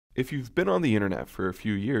If you've been on the internet for a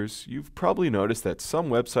few years, you've probably noticed that some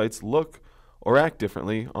websites look or act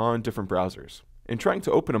differently on different browsers. And trying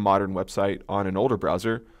to open a modern website on an older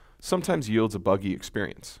browser sometimes yields a buggy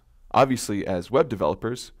experience. Obviously, as web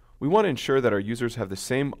developers, we want to ensure that our users have the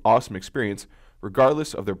same awesome experience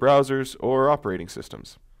regardless of their browsers or operating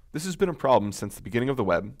systems. This has been a problem since the beginning of the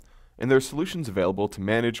web, and there are solutions available to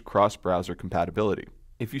manage cross-browser compatibility.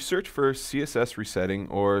 If you search for CSS resetting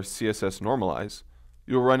or CSS normalize,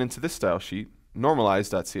 you'll run into this style sheet,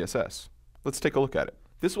 normalize.css. Let's take a look at it.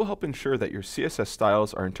 This will help ensure that your CSS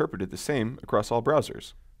styles are interpreted the same across all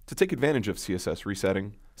browsers. To take advantage of CSS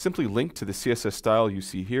resetting, simply link to the CSS style you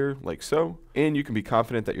see here, like so, and you can be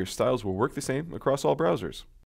confident that your styles will work the same across all browsers.